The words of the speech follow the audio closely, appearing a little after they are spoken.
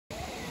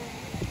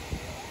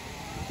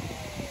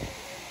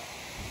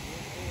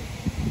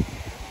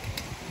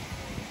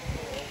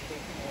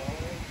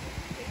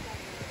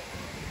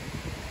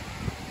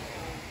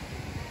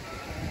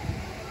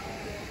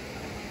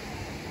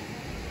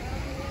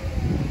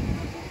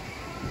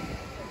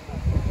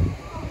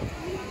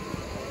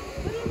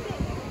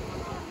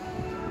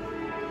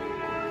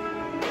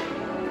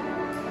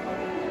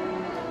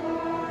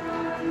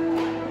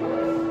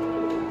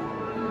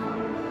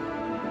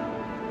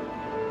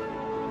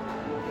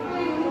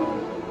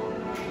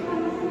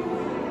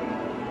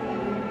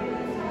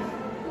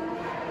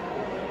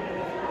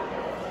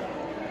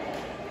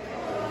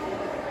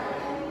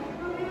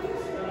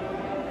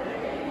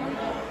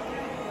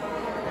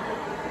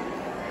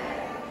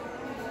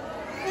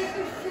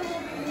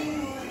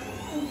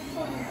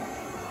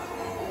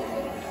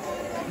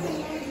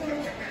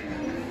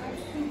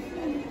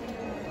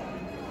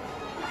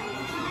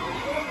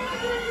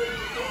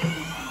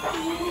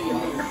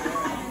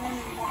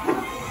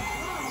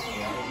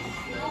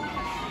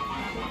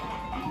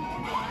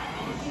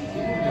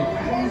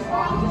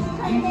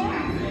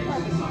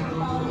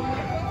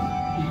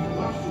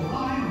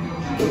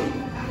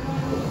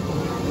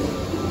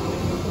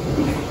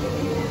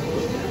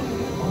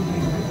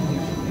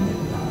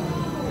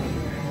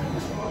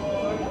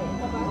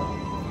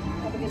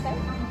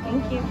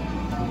you.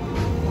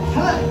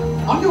 Hello.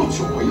 On your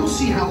tour, you'll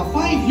see how the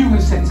 5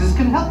 human senses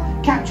can help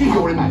capture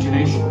your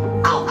imagination.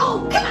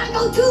 Oh, can I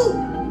go too?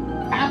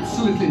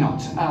 Absolutely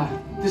not.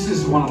 This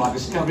is one of our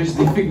discoveries,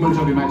 the figment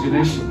of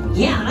imagination.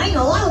 Yeah, I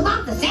know all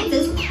about the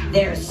senses.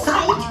 There's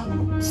sight,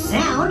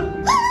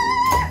 sound,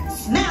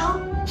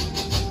 smell,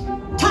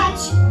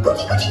 touch,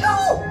 coochie coochie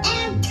coo,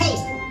 and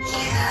taste.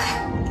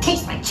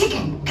 Tastes like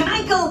chicken. Can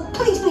I go,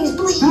 please, please,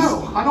 please?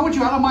 No, I don't want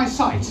you out of my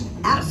sight.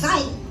 Out of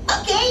sight?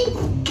 Okay,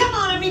 come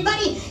on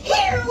everybody,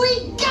 here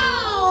we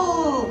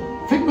go!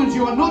 Figment,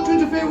 you are not to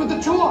interfere with the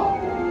tour.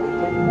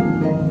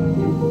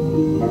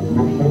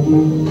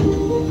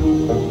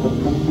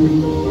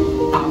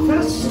 Our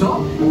first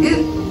stop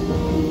is...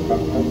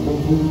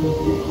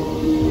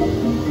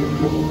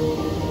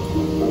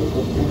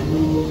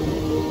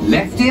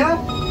 Left ear,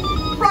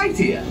 right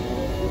ear.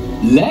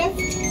 Left,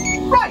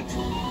 right.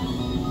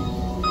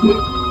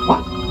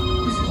 What?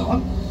 This is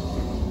odd.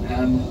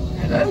 Hello?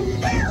 Hello?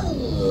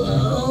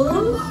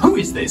 Who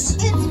is this?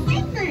 It's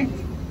Figment!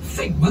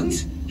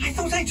 Figment? I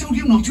thought I told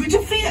you not to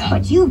interfere.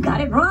 But you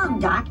got it wrong,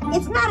 Doc.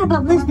 It's not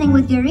about listening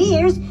with your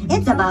ears.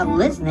 It's about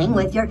listening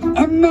with your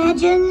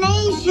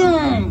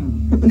imagination.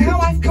 Now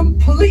I've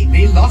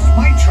completely lost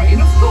my train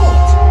of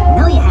thought.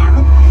 No, you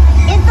haven't.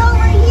 It's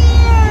over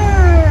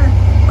here!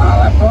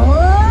 All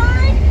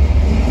aboard!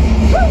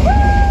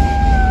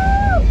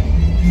 Woo-hoo!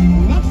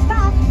 Next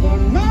stop,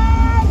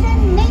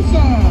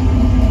 imagination.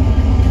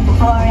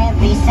 For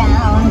every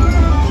sound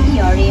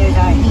your ears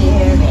are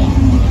hearing,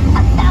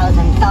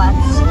 1,000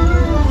 thoughts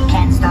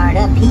can start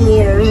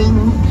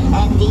appearing,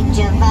 and each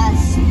of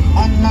us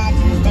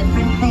imagines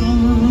different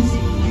things.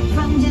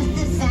 From just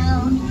the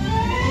sound,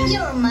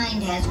 your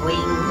mind has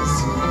wings.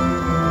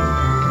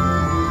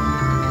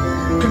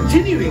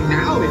 Continuing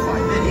now, if I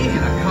may, in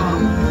a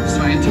calm,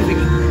 scientific,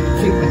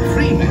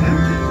 figment-free manner,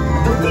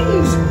 the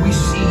things we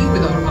see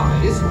with our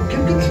eyes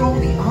can control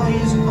the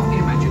eyes of the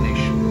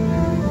imagination.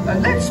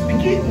 Let's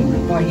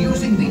begin by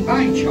using the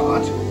eye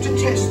chart to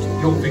test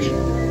your vision.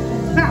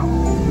 Now,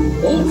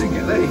 all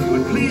together, if you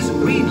would please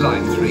read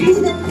line 3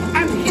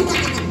 and hit.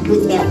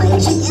 With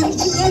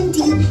F-I-G-M-E-N-T,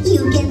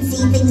 you can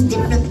see things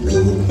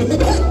differently.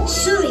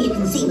 Sure, you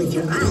can see with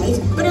your eyes,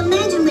 but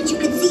imagine what you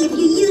could see if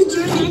you used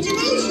your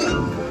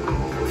imagination.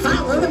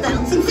 Follow the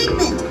bouncing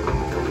figment.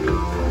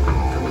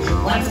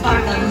 One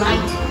spark of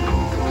light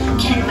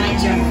can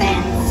light your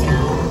fancy.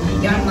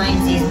 Your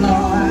mind sees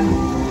more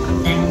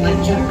than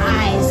what your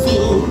eyes see.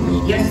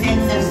 Your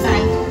sense of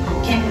sight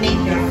can make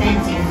your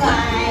fancy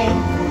fly.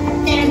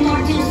 There's more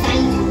to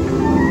sight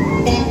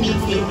than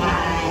meets the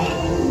eye.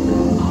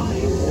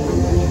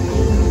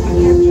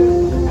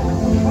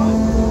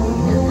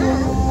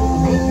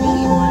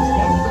 Imagination wants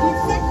everyone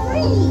set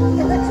free.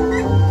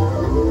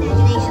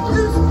 Imagination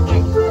loose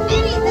and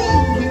anything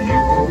can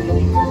happen.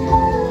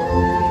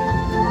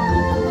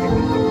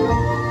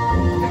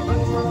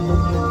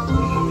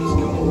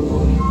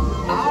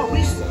 Our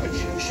research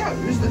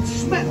shows that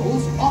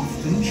smells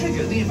often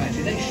trigger the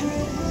imagination,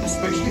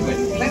 especially when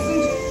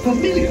pleasant,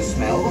 familiar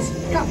smells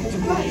come into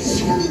play.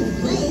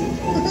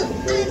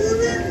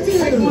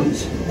 Figment,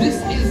 this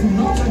is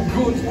not a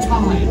good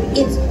time.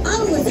 It's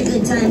always a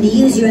good time to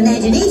use your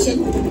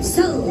imagination,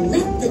 so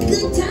let the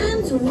good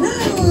times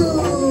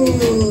roll!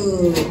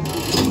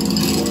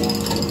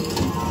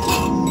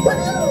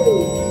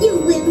 Woohoo! You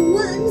win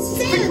 1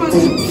 cent!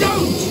 Figment,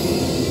 don't!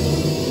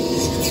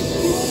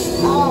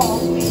 Oh,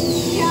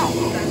 yeah,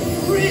 that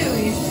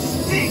really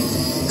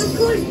stinks. Of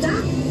course,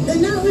 Doc. The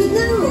nose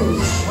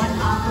knows. One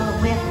awful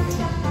whiff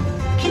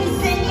can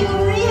send you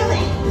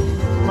reeling.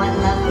 One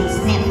lovely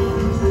sniff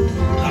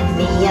can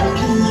be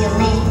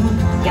appealing.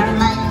 Your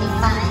mind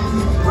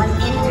defines what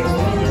enters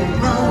through your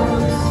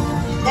nose.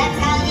 That's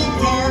how you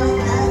tell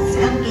a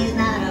skunk is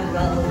not a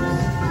rose.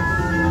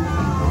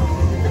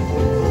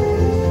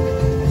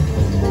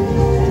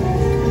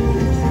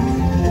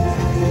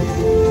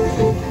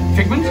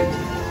 Figment?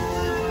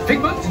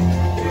 Figment?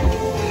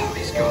 Oh,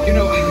 he's gone. You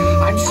know,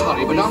 I'm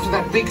sorry, but after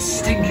that big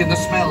stink in the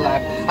smell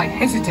lab, I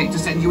hesitate to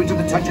send you into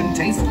the touch and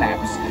taste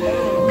labs.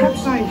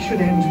 Perhaps I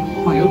should end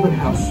my open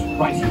house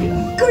right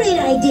here. Great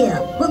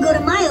idea. We'll go to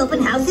my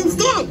open house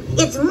instead.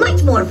 It's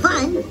much more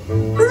fun.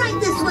 Right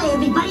this way,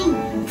 everybody.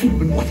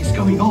 Figment, what is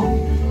going on?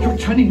 You're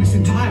turning this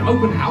entire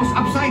open house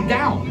upside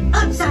down.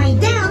 Upside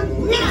down?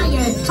 Now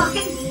you're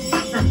talking.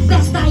 That's the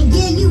best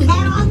idea you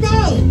had all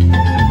day.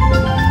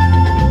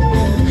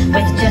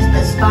 With just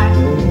a spark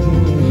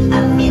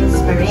of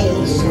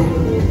inspiration,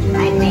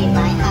 I made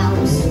my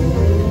house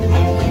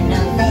an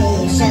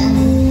innovation.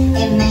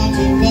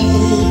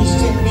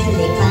 Imagination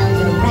really clowns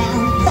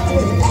around.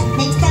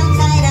 Makes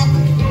downside up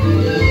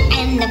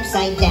and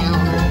upside down.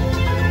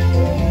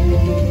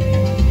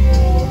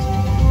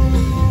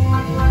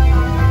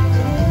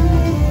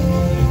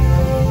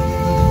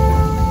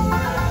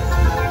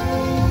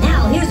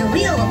 Now here's a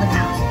real open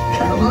house.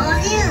 Come on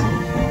in.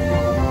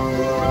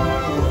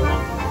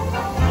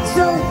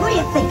 So what do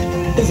you think?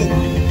 Is it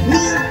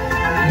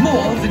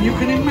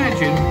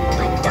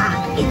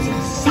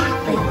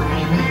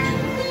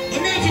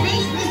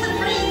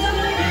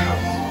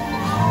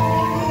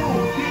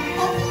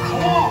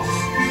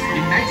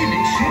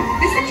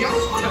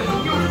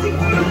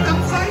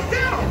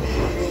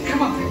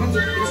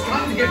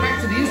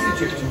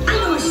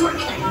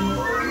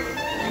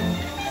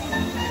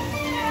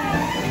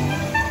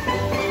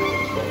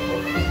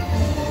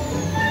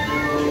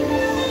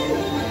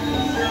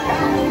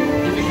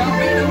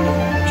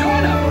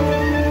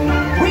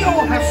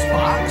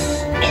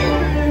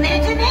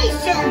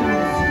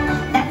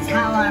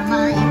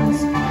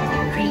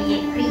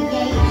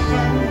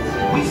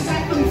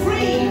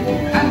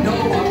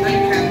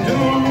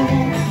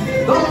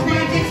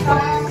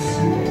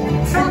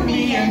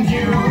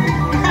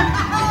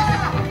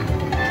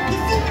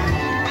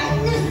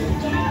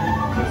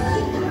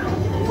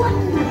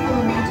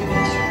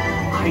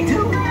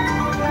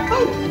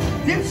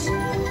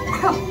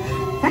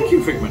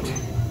Thank you, Figment.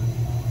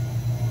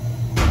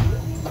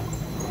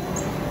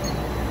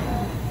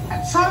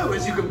 And so,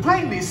 as you can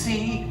plainly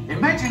see,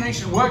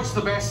 imagination works the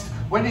best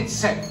when it's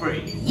set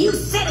free. You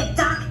said it,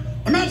 Doc.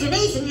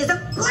 Imagination is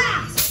a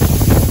blast.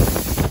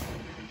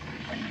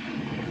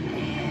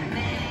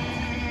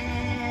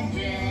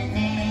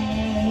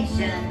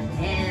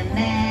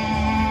 Imagination.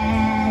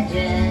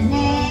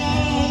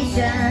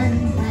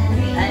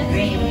 A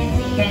dream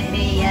can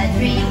be a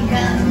dream